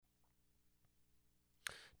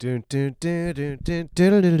Do, do, do, do, do,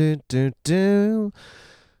 do, do, do, do.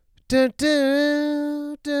 Do,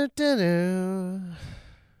 do, do, do, do.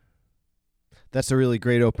 That's a really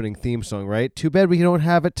great opening theme song, right? Too bad we don't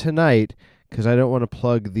have it tonight because I don't want to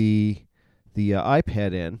plug the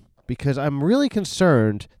iPad in, because I'm really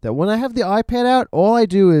concerned that when I have the iPad out, all I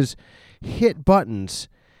do is hit buttons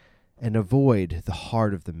and avoid the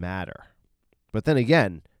heart of the matter. But then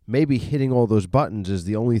again, maybe hitting all those buttons is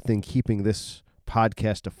the only thing keeping this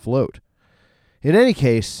podcast afloat. In any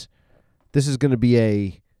case, this is going to be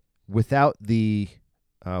a without the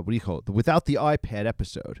without the iPad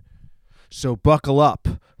episode. So buckle up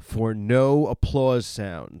for no applause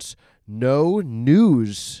sounds, no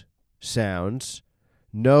news sounds,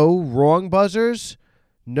 no wrong buzzers,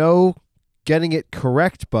 no getting it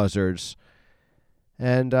correct buzzers,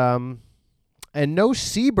 and no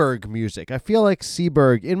Seberg music. I feel like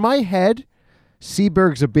Seberg, in my head,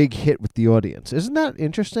 Seberg's a big hit with the audience. Isn't that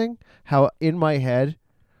interesting? How in my head,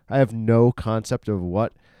 I have no concept of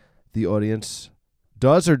what the audience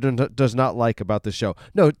does or does not like about the show.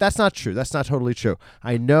 No, that's not true. That's not totally true.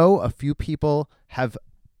 I know a few people have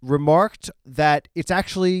remarked that it's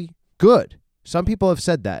actually good. Some people have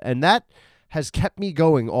said that, and that has kept me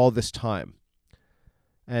going all this time.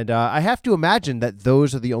 And I have to imagine that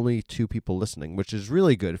those are the only two people listening, which is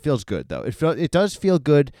really good. It feels good, though. It does feel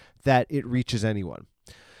good that it reaches anyone.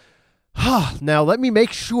 Now, let me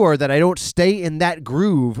make sure that I don't stay in that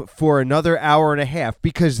groove for another hour and a half,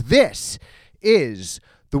 because this is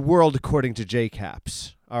The World According to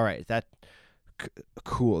J-Caps. All right,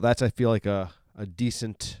 cool. That's, I feel like, a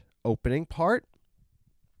decent opening part.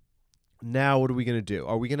 Now, what are we going to do?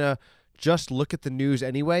 Are we going to just look at the news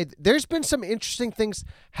anyway? There's been some interesting things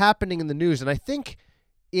happening in the news, and I think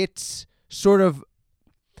it's sort of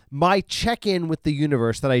my check-in with the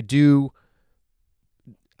universe that I do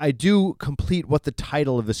complete what the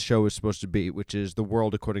title of this show is supposed to be, which is The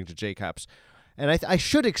World According to J-Caps. And I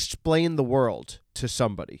should explain the world to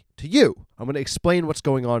somebody, to you. I'm going to explain what's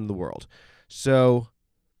going on in the world. So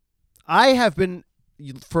I have been,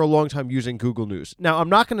 for a long time, using Google News. Now, I'm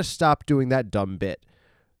not going to stop doing that dumb bit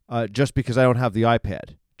just because I don't have the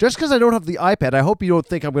iPad. Just because I don't have the iPad, I hope you don't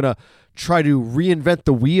think I'm going to try to reinvent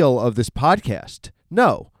the wheel of this podcast.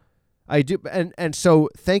 No, I do. And so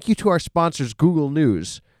thank you to our sponsors, Google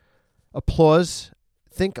News. Applause.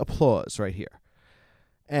 Think applause right here.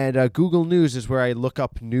 And Google News is where I look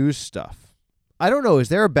up news stuff. I don't know. Is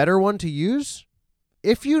there a better one to use?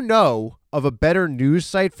 If you know of a better news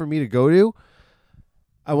site for me to go to,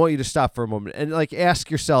 I want you to stop for a moment and ask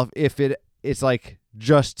yourself if it's like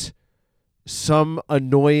just some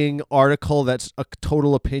annoying article that's a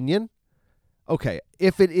total opinion. Okay.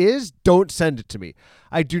 If it is, don't send it to me.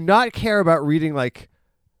 I do not care about reading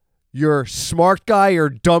your smart guy or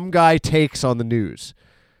dumb guy takes on the news.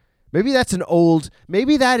 Maybe that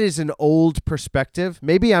is an old perspective.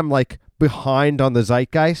 Maybe I'm behind on the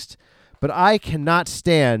zeitgeist, but I cannot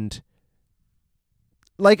stand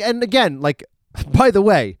by the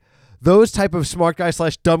way, those type of smart guy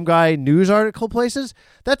 / dumb guy news article places,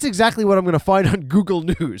 that's exactly what I'm going to find on Google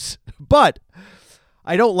News. But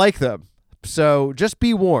I don't like them. So just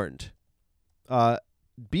be warned.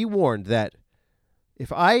 Be warned that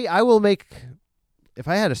if I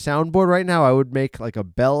had a soundboard right now, I would make a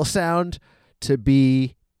bell sound to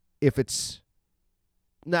be if it's...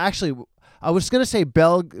 No, actually, I was going to say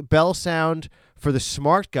bell sound for the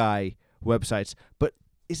smart guy websites, but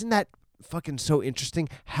isn't that fucking so interesting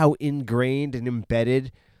how ingrained and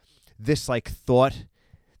embedded this thought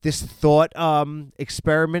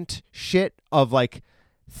experiment shit of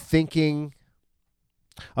thinking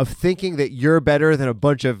that you're better than a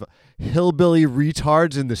bunch of hillbilly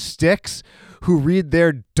retards in the sticks who read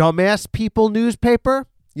their dumbass people newspaper,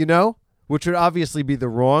 which would obviously be the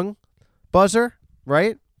wrong buzzer,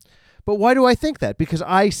 right? But why do I think that? Because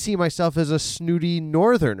I see myself as a snooty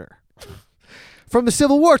northerner from the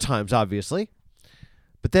Civil War times, obviously.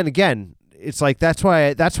 But then again, it's that's why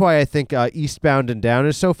I think Eastbound and Down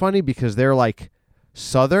is so funny, because they're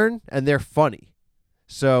Southern and they're funny.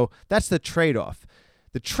 So that's the trade-off.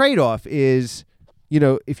 The trade-off is,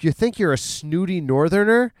 if you think you're a snooty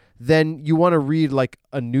northerner, then you want to read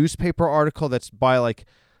a newspaper article that's by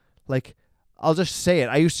I'll just say it.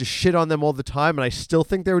 I used to shit on them all the time, and I still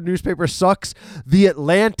think their newspaper sucks. The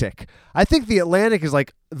Atlantic. I think The Atlantic is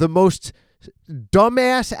the most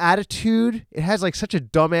dumbass attitude. It has such a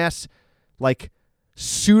dumbass,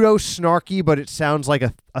 pseudo snarky, but it sounds like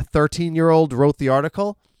a 13-year-old wrote the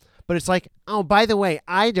article. But it's oh, by the way,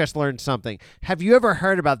 I just learned something. Have you ever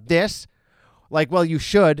heard about this? Like, well, you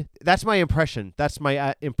should. That's my impression. That's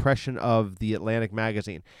my impression of the Atlantic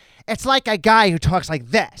magazine. It's like a guy who talks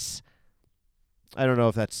like this. I don't know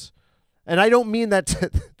if that's... And I don't mean that,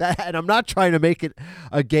 and I'm not trying to make it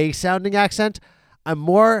a gay-sounding accent. I'm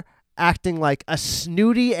more acting like a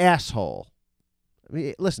snooty asshole. I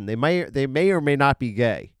mean, listen, they may or may not be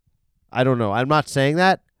gay. I don't know. I'm not saying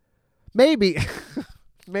that. Maybe.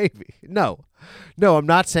 Maybe. No, I'm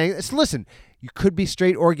not saying this. Listen, you could be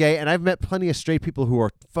straight or gay, and I've met plenty of straight people who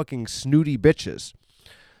are fucking snooty bitches.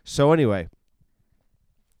 So anyway,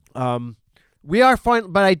 we are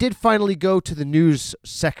fine, but I did finally go to the news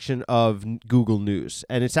section of Google News,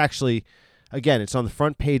 and it's actually, again, it's on the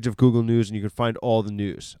front page of Google News, and you can find all the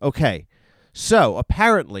news. Okay, so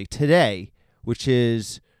apparently today, which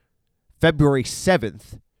is February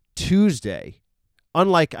 7th, Tuesday,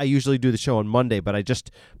 unlike I usually do the show on Monday, but I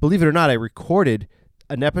just, believe it or not, I recorded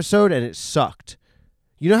an episode and it sucked.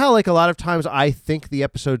 You know how like a lot of times I think the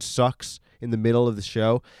episode sucks in the middle of the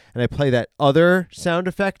show, and I play that other sound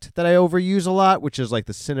effect that I overuse a lot, which is like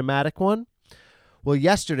the cinematic one? Well,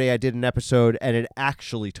 yesterday I did an episode and it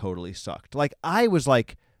actually totally sucked. Like I was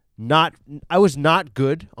not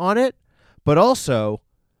good on it, but also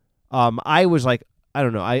I was like, I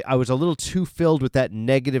don't know, I was a little too filled with that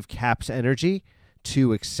negative Caps energy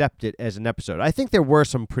to accept it as an episode. I think there were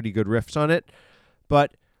some pretty good riffs on it,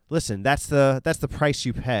 but listen, that's the price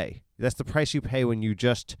you pay. That's the price you pay when you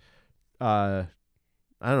just I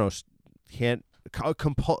don't know, can't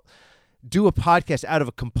do a podcast out of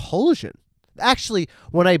a compulsion. Actually,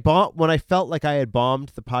 when I felt like I had bombed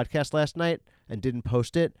the podcast last night and didn't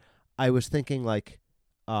post it, I was thinking like,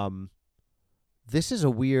 this is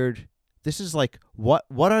like what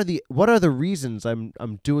are the reasons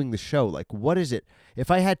I'm doing the show? Like, what is it?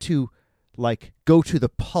 If I had to like go to the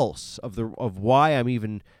pulse of why I'm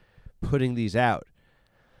even putting these out,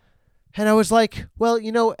 and I was like, well,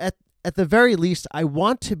 you know, at the very least, I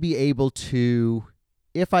want to be able to,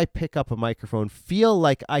 if I pick up a microphone, feel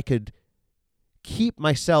like I could keep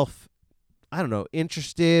myself, I don't know,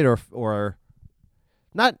 interested or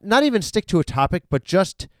not even stick to a topic, but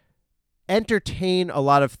just entertain a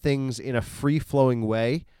lot of things in a free-flowing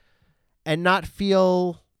way and not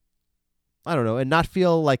feel, I don't know, and not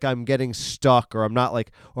feel like I'm getting stuck or I'm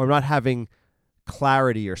not having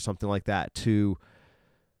clarity or something like that to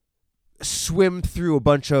swim through a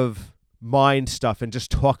bunch of mind stuff and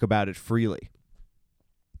just talk about it freely.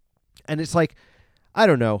 And it's like, I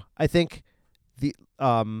don't know. I think the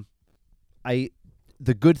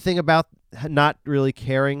good thing about not really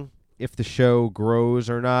caring if the show grows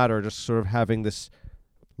or not, or just sort of having this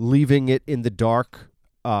leaving it in the dark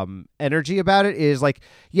energy about it is like,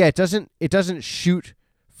 yeah, it doesn't shoot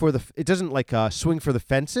for the, it doesn't like swing for the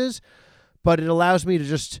fences, but it allows me to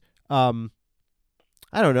just I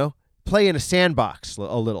don't know, play in a sandbox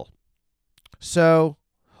a little. So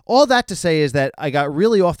all that to say is that I got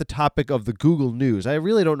really off the topic of the Google News. I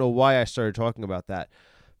really don't know why I started talking about that,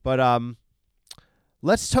 but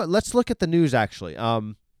let's look at the news actually.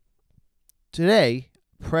 Today,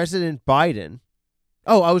 President Biden.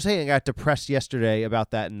 Oh, I was saying I got depressed yesterday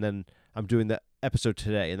about that, and then I'm doing the episode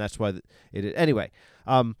today, and that's why it is. Anyway,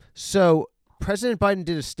 so President Biden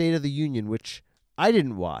did a State of the Union, which I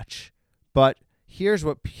didn't watch, but here's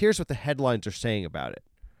what the headlines are saying about it.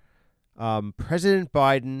 President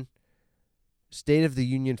Biden, State of the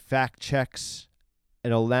Union fact checks,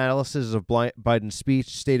 an analysis of Biden's speech,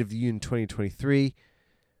 State of the Union 2023.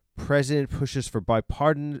 President pushes for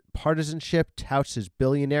bipartisanship, touts his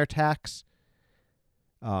billionaire tax.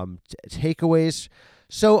 Takeaways.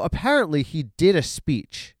 So apparently he did a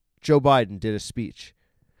speech. Joe Biden did a speech.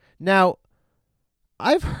 Now,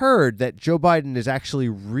 I've heard that Joe Biden is actually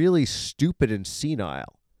really stupid and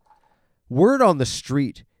senile. Word on the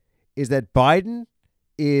street is that Biden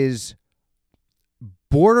is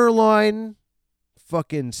borderline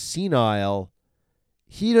fucking senile.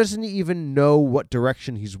 He doesn't even know what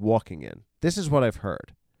direction he's walking in. This is what I've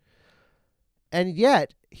heard. And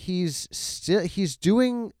yet he's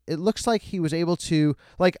doing, it looks like he was able to,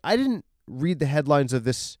 like, I didn't read the headlines of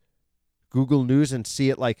this Google News and see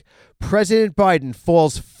it like, President Biden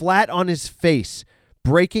falls flat on his face,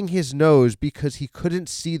 breaking his nose because he couldn't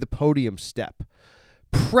see the podium step.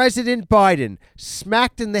 President Biden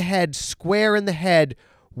smacked in the head, square in the head,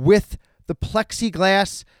 with the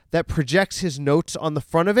plexiglass that projects his notes on the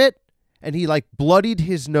front of it, and he like bloodied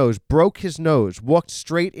his nose, broke his nose, walked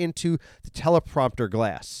straight into the teleprompter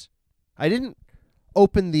glass. I didn't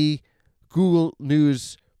open the Google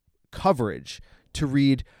News coverage to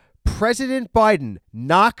read President Biden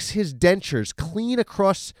knocks his dentures clean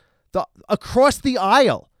across the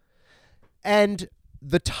aisle. And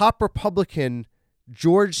the top Republican,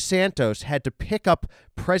 George Santos, had to pick up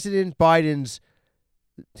President Biden's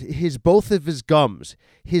both of his gums,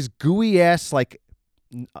 his gooey ass,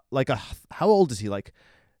 how old is he? Like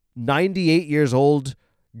 98 years old.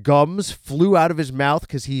 Gums flew out of his mouth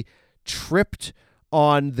because he tripped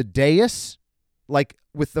on the dais, like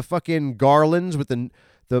with the fucking garlands, with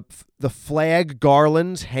the flag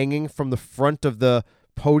garlands hanging from the front of the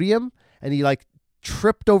podium, and he like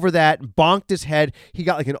tripped over that, bonked his head. He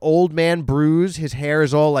got like an old man bruise. His hair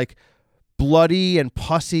is all like bloody and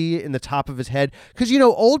pussy in the top of his head, because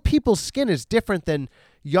old people's skin is different than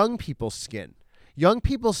young people's skin. Young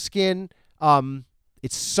people's skin,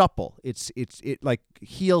 it's supple. It like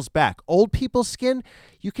heals back. Old people's skin,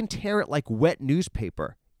 you can tear it like wet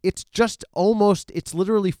newspaper. It's just it's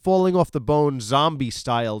literally falling off the bone, zombie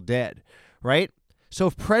style dead, right? So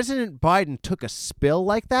if President Biden took a spill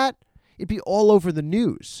like that, it'd be all over the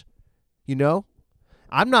news.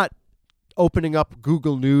 I'm not opening up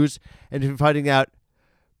Google News and finding out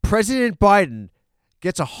President Biden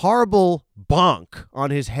gets a horrible bonk on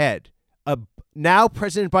his head. Now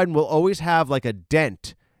President Biden will always have like a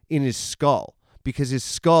dent in his skull because his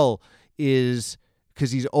skull is,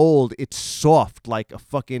 because he's old, it's soft like a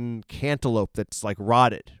fucking cantaloupe that's like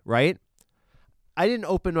rotted, right? I didn't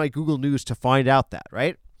open my Google News to find out that,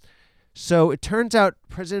 right? So it turns out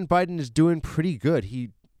President Biden is doing pretty good.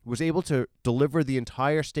 He was able to deliver the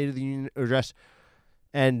entire State of the Union address,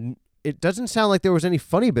 and it doesn't sound like there was any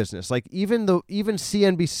funny business. Like even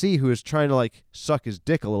CNBC, who is trying to like suck his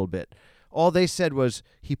dick a little bit, all they said was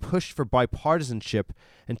he pushed for bipartisanship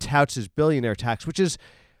and touts his billionaire tax, which is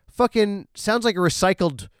fucking sounds like a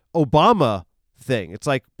recycled Obama thing. It's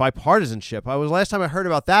like bipartisanship. Last time I heard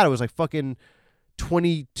about that, I was like fucking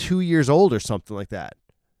 22 years old or something like that.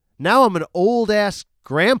 Now I'm an old ass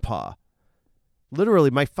grandpa.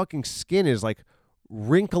 Literally, my fucking skin is like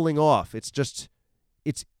wrinkling off. It's just,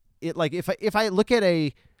 like if I look at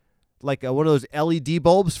one of those LED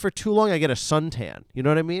bulbs for too long, I get a suntan. You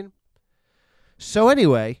know what I mean? So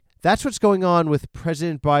anyway, that's what's going on with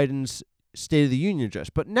President Biden's State of the Union address.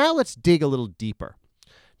 But now let's dig a little deeper.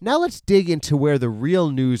 Now let's dig into where the real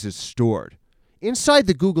news is stored. Inside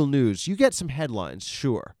the Google News, you get some headlines,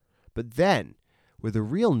 sure. But then, where the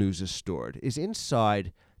real news is stored is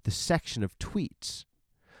inside the section of tweets.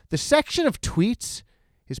 The section of tweets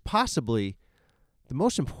is possibly the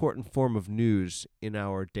most important form of news in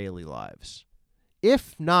our daily lives.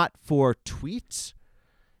 If not for tweets,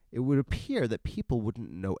 it would appear that people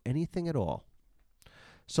wouldn't know anything at all.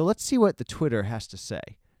 So let's see what the Twitter has to say.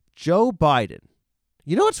 Joe Biden.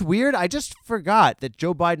 You know what's weird? I just forgot that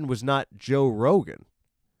Joe Biden was not Joe Rogan.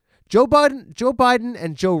 Joe Biden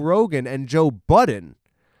and Joe Rogan and Joe Budden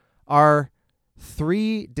are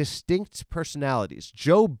three distinct personalities.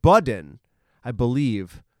 Joe Budden, I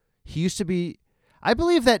believe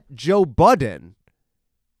that Joe Budden,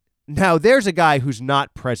 now there's a guy who's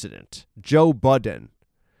not president. Joe Budden.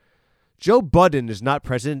 Joe Budden is not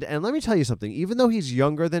president, and let me tell you something. Even though he's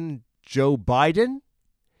younger than Joe Biden,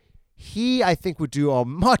 he, I think, would do a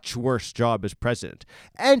much worse job as president.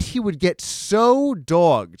 And he would get so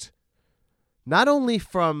dogged, not only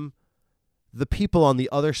from the people on the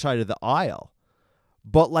other side of the aisle,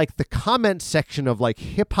 but like the comment section of like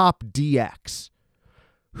Hip Hop DX,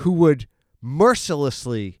 who would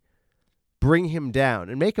mercilessly bring him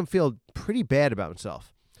down and make him feel pretty bad about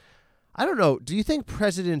himself. I don't know. Do you think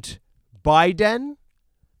President Biden,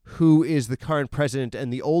 who is the current president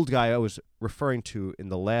and the old guy I was referring to in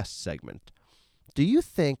the last segment, do you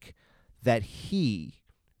think that he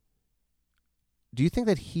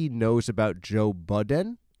knows about Joe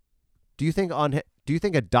Budden? Do you think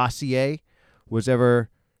a dossier was ever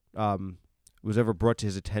brought to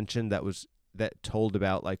his attention that told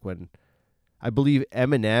about like when I believe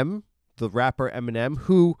Eminem, the rapper Eminem,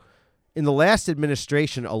 who in the last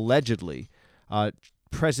administration allegedly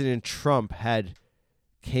President Trump had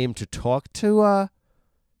came to talk to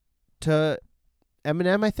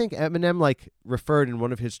Eminem. I think Eminem like referred in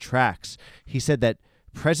one of his tracks. He said that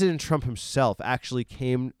President Trump himself actually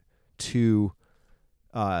came to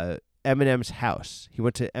Eminem's house. He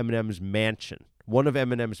went to Eminem's mansion, one of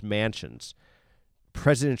Eminem's mansions.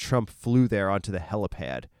 President Trump flew there onto the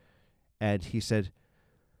helipad, and he said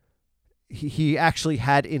he actually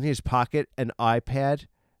had in his pocket an iPad,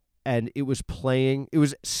 and it was playing. It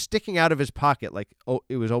was sticking out of his pocket, like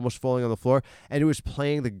it was almost falling on the floor, and it was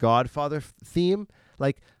playing the Godfather theme,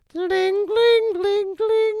 like gling gling gling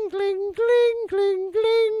gling gling gling gling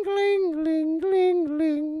gling gling gling gling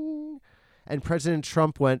gling. And President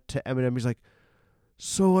Trump went to Eminem. He's like,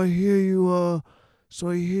 "So I hear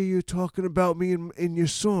you talking about me in your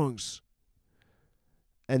songs."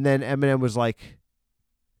 And then Eminem was like,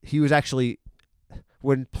 he was actually,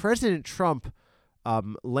 when President Trump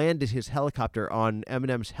landed his helicopter on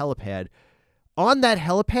Eminem's helipad, on that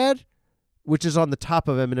helipad, which is on the top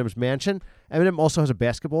of Eminem's mansion, Eminem also has a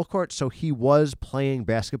basketball court, so he was playing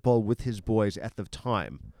basketball with his boys at the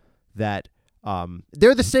time. That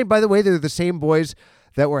they're the same, by the way, they're the same boys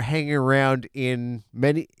that were hanging around in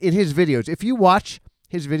his videos. If you watch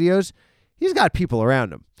his videos, he's got people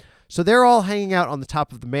around him. So they're all hanging out on the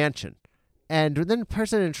top of the mansion. And then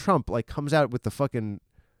President Trump like comes out with the fucking,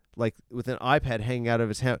 like with an iPad hanging out of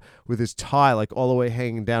his hand, with his tie like all the way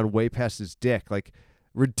hanging down way past his dick, like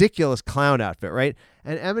ridiculous clown outfit, right?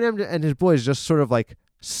 And Eminem and his boys just sort of like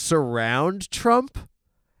surround Trump,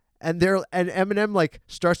 and Eminem like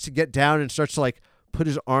starts to get down and starts to like put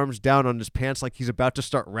his arms down on his pants like he's about to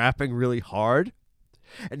start rapping really hard,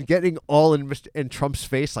 and getting all in Trump's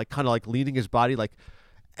face, like kind of like leaning his body like.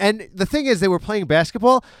 And the thing is, they were playing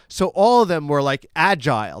basketball, so all of them were like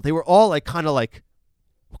agile. They were all like kind of like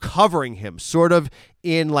covering him, sort of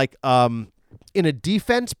in like in a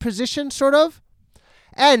defense position, sort of.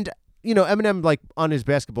 And you know, Eminem, like on his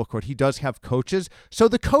basketball court, he does have coaches, so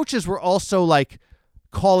the coaches were also like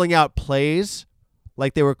calling out plays,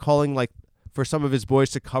 like they were calling like for some of his boys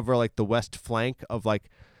to cover like the west flank of like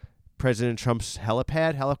President Trump's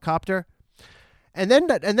helicopter. And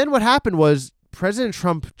then what happened was President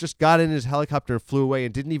Trump just got in his helicopter and flew away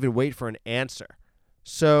and didn't even wait for an answer.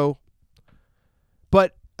 So,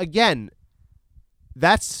 but again,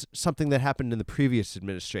 that's something that happened in the previous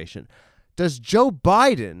administration. Does Joe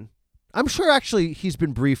Biden, I'm sure actually he's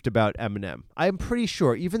been briefed about Eminem. I'm pretty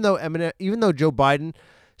sure, even though Joe Biden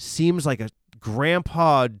seems like a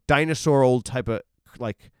grandpa dinosaur old type of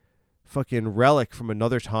like fucking relic from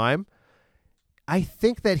another time, I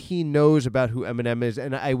think that he knows about who Eminem is,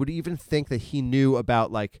 and I would even think that he knew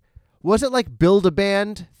about, like, was it like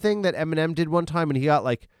Build-A-Band thing that Eminem did one time, and he got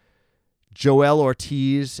like Joel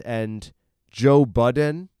Ortiz and Joe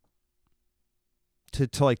Budden to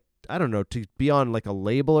like, I don't know, to be on like a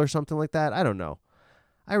label or something like that. I don't know.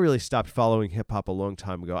 I really stopped following hip hop a long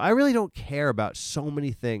time ago. I really don't care about so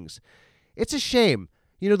many things. It's a shame.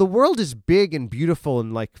 You know, the world is big and beautiful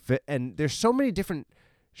and like, and there's so many different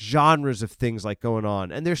genres of things like going on,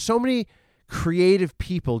 and there's so many creative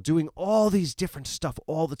people doing all these different stuff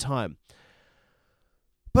all the time.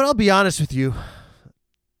 But I'll be honest with you,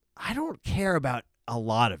 I don't care about a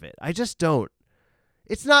lot of it. I just don't.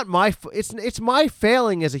 It's not my it's my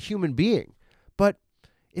failing as a human being, but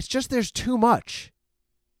it's just there's too much.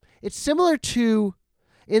 It's similar to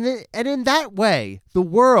in that way, the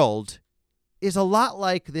world is a lot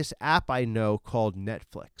like this app I know called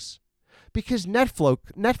Netflix. Because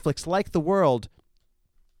Netflix, like the world,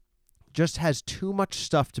 just has too much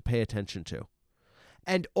stuff to pay attention to.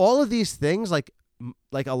 And all of these things, like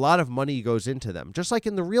a lot of money goes into them, just like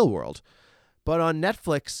in the real world. But on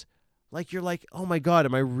Netflix, like you're like, oh my God,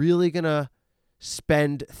 am I really going to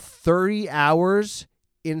spend 30 hours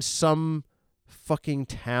in some fucking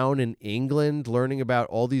town in England learning about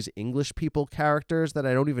all these English people characters that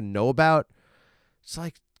I don't even know about? It's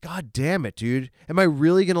like, God damn it, dude. Am I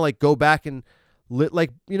really going to like go back and like,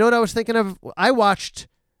 you know what I was thinking of? I watched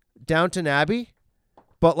Downton Abbey,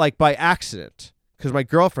 but like by accident because my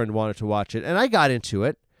girlfriend wanted to watch it and I got into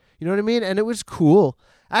it. You know what I mean? And it was cool.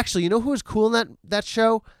 Actually, you know who was cool in that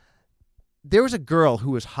show? There was a girl who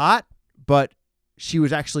was hot, but she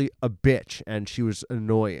was actually a bitch and she was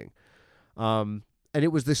annoying. And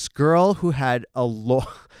it was this girl who had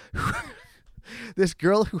this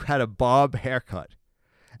girl who had a bob haircut.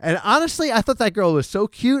 And honestly, I thought that girl was so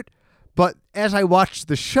cute, but as I watched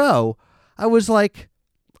the show, I was like,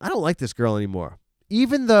 I don't like this girl anymore.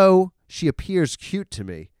 Even though she appears cute to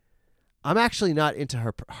me, I'm actually not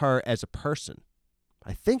into her as a person.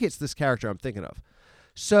 I think it's this character I'm thinking of.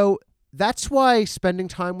 So that's why spending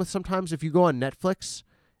time with, sometimes if you go on Netflix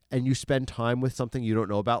and you spend time with something you don't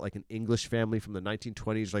know about, like an English family from the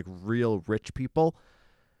 1920s, like real rich people,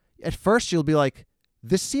 at first you'll be like,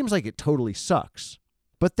 this seems like it totally sucks.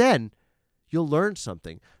 But then you'll learn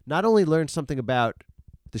something. Not only learn something about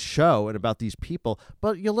the show and about these people,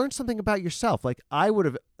 but you'll learn something about yourself. Like, I would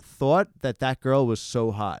have thought that girl was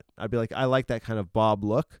so hot. I'd be like, I like that kind of bob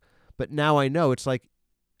look. But now I know it's like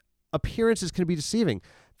appearances can be deceiving.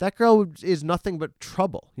 That girl is nothing but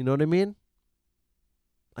trouble. You know what I mean?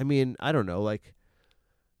 I don't know. Like,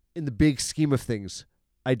 in the big scheme of things,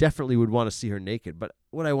 I definitely would want to see her naked. But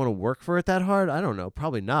would I want to work for it that hard? I don't know.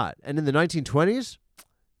 Probably not. And in the 1920s,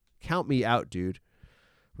 count me out, dude,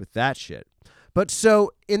 with that shit. But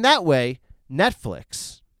so in that way,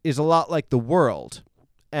 Netflix is a lot like the world.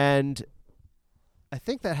 And I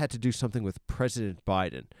think that had to do something with President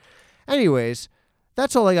Biden. Anyways,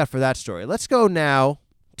 that's all I got for that story. Let's go now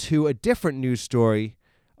to a different news story.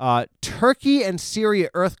 Turkey and Syria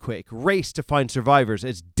earthquake race to find survivors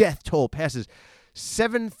as death toll passes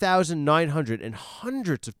 7,900 and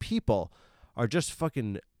hundreds of people are just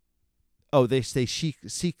fucking... Oh, they say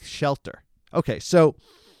seek shelter. Okay, so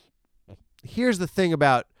here's the thing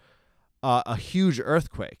about a huge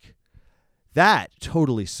earthquake. That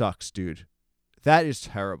totally sucks, dude. That is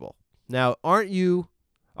terrible. Now, aren't you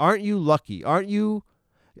lucky? Aren't you?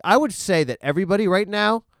 I would say that everybody right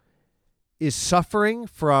now is suffering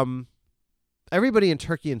from. Everybody in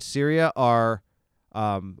Turkey and Syria are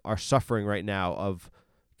suffering right now of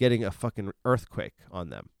getting a fucking earthquake on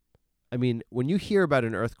them. I mean, when you hear about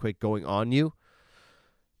an earthquake going on you,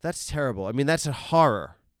 that's terrible. I mean, that's a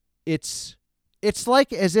horror. It's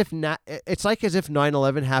like as if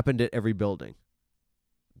 9/11 happened at every building.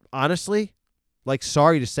 Honestly, like,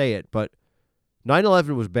 sorry to say it, but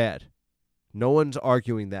 9/11 was bad. No one's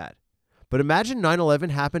arguing that. But imagine 9/11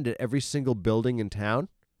 happened at every single building in town.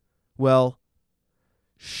 Well,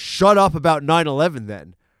 shut up about 9/11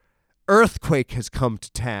 then. Earthquake has come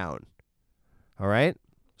to town. All right?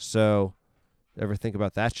 So, ever think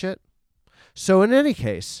about that shit? So, in any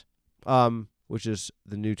case, which is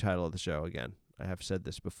the new title of the show again. I have said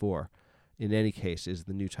this before. In any case is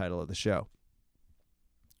the new title of the show.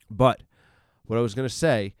 But what I was going to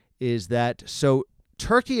say is that so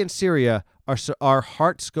Turkey and Syria our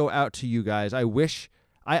hearts go out to you guys. I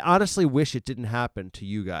honestly wish it didn't happen to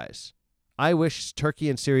you guys. I wish Turkey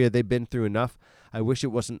and Syria, they've been through enough. I wish it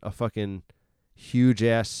wasn't a fucking huge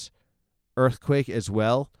ass earthquake as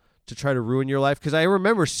well to try to ruin your life. Because I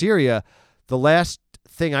remember Syria, the last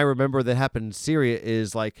thing I remember that happened in Syria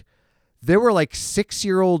is like there were like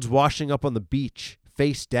 6-year-olds washing up on the beach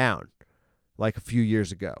face down like a few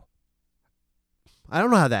years ago. I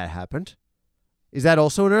don't know how that happened. Is that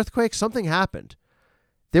also an earthquake? Something happened.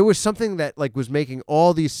 There was something that like was making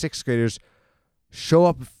all these 6th graders show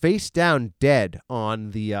up face down dead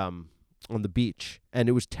on the beach, and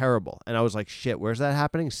it was terrible. And I was like, shit, where's that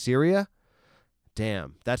happening? Syria?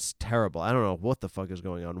 Damn, that's terrible. I don't know what the fuck is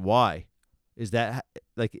going on. Why is that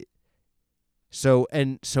like? So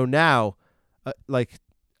now, like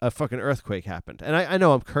a fucking earthquake happened, and I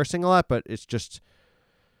know I'm cursing a lot, but it's just,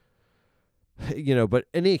 But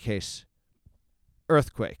in any case,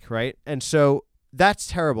 earthquake, right? And so that's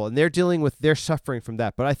terrible, and they're suffering from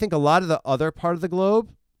that. But I think a lot of the other part of the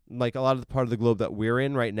globe, like a lot of the part of the globe that we're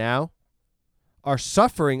in right now, are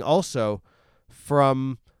suffering also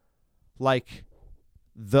from like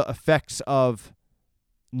the effects of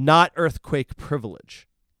not earthquake privilege.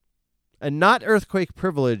 And not earthquake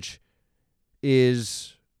privilege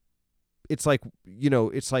it's like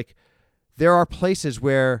there are places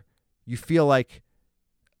where you feel like,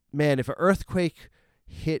 man, if an earthquake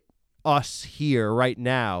hit us here right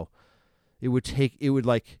now, it would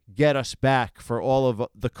like get us back for all of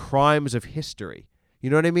the crimes of history.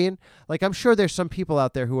 You know what I mean? Like, I'm sure there's some people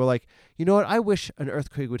out there who are like, you know what? I wish an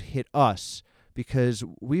earthquake would hit us because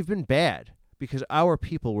we've been bad, because our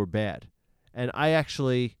people were bad. And I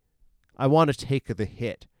want to take the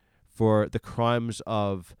hit for the crimes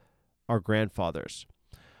of our grandfathers.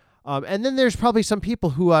 And then there's probably some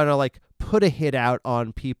people who want to like put a hit out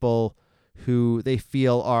on people who they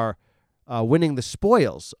feel are winning the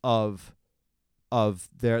spoils of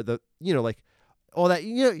their like all that.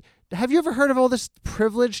 Have you ever heard of all this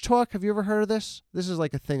privilege talk? Have you ever heard of this? This is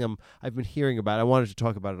like a thing I've been hearing about. I wanted to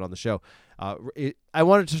talk about it on the show. I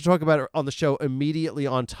wanted to talk about it on the show immediately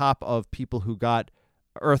on top of people who got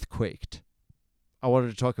earthquaked. I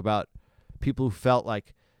wanted to talk about people who felt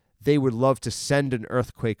like they would love to send an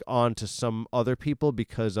earthquake on to some other people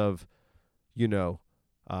because of,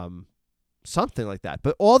 something like that.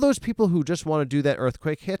 But all those people who just want to do that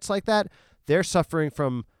earthquake hits like that, they're suffering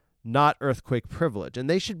from not earthquake privilege. And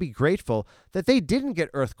they should be grateful that they didn't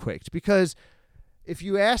get earthquaked, because if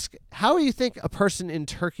you ask, how do you think a person in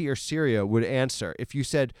Turkey or Syria would answer if you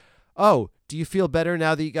said, oh, do you feel better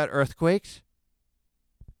now that you got earthquaked?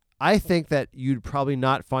 I think that you'd probably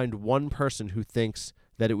not find one person who thinks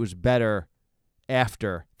that it was better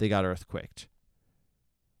after they got earthquaked.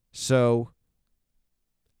 So,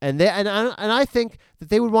 and I think that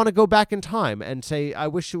they would want to go back in time and say, I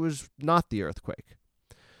wish it was not the earthquake.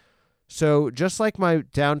 So just like my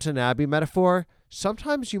Downton Abbey metaphor,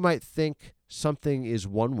 sometimes you might think something is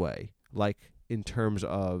one way, like in terms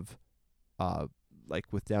of, like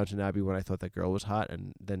with Downton Abbey when I thought that girl was hot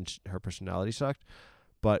and then her personality sucked,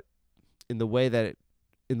 but in the way that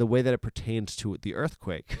it pertains to the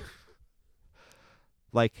earthquake,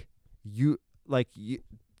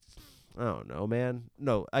 I don't know, man.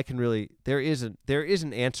 No, there is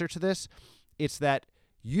an answer to this. It's that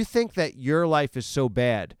you think that your life is so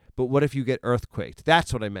bad, but what if you get earthquaked?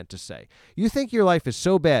 That's what I meant to say. You think your life is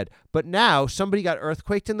so bad, but now somebody got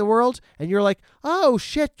earthquaked in the world, and you're like, oh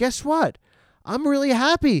shit, guess what? I'm really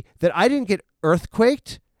happy that I didn't get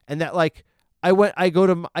earthquaked, and that like I go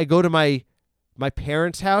to my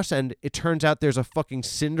parents' house, and it turns out there's a fucking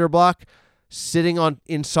cinder block sitting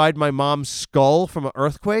inside my mom's skull from an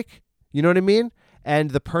earthquake. You know what I mean?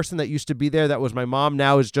 And the person that used to be there that was my mom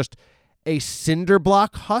now is just a cinder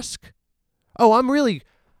block husk. Oh,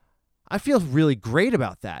 I feel really great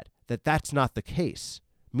about that's not the case.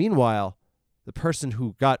 Meanwhile, the person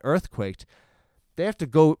who got earthquaked, they have to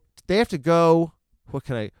go, what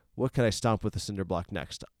can I stomp with a cinder block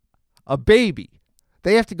next? A baby.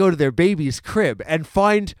 They have to go to their baby's crib and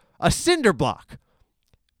find a cinder block.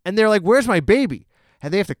 And they're like, where's my baby?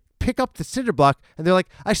 And they have to pick up the cinder block, and they're like,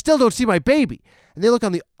 I still don't see my baby. And they look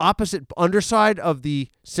on the opposite underside of the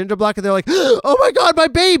cinder block, and they're like, oh my God, my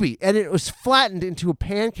baby. And it was flattened into a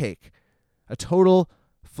pancake, a total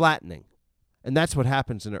flattening. And that's what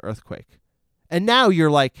happens in an earthquake. And now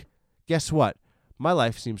you're like, guess what? My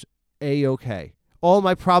life seems A-okay. All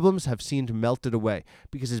my problems have seemed melted away,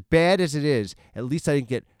 because as bad as it is, at least I didn't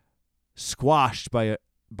get squashed by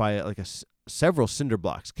several cinder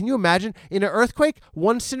blocks. Can you imagine in an earthquake,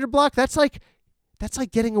 one cinder block? That's like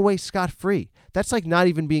getting away scot-free. That's like not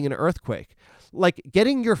even being in an earthquake. Like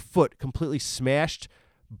getting your foot completely smashed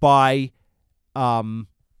by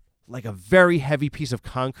like a very heavy piece of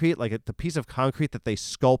concrete, like the piece of concrete that they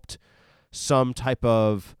sculpt some type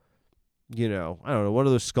of, I don't know, one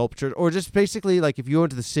of those sculptures, or just basically like if you go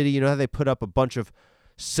into the city, you know how they put up a bunch of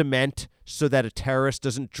cement so that a terrorist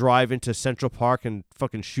doesn't drive into Central Park and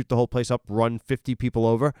fucking shoot the whole place up, run 50 people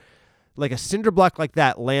over. Like a cinder block like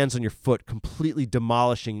that lands on your foot, completely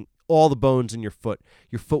demolishing all the bones in your foot.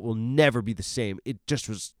 Your foot will never be the same. It just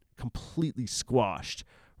was completely squashed,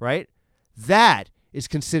 right? That is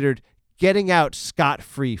considered getting out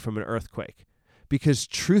scot-free from an earthquake. Because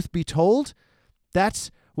truth be told,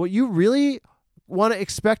 that's what you really want to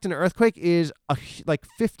expect in an earthquake is like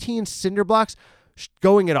 15 cinder blocks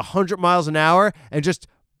going at 100 miles an hour and just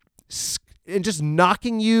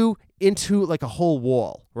knocking you into like a whole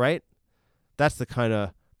wall, right? That's the kind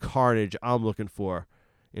of carnage I'm looking for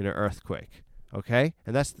in an earthquake, okay?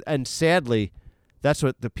 And sadly, that's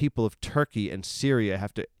what the people of Turkey and Syria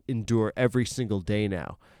have to endure every single day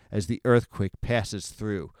now as the earthquake passes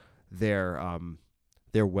through their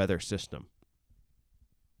weather system.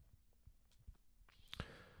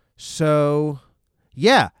 So,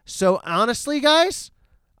 yeah. So, honestly, guys,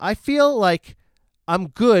 I feel like I'm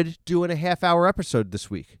good doing a half-hour episode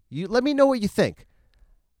this week. You let me know what you think.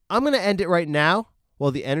 I'm going to end it right now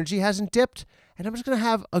while the energy hasn't dipped, and I'm just going to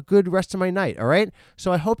have a good rest of my night, all right?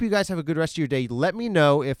 So I hope you guys have a good rest of your day. Let me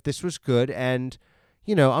know if this was good, and,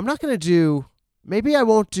 I'm not going to do, maybe I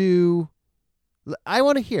won't do, I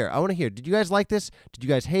want to hear. Did you guys like this? Did you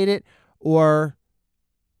guys hate it? Or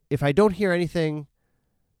if I don't hear anything,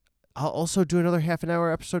 I'll also do another half an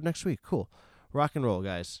hour episode next week. Cool. Rock and roll,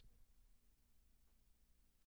 guys.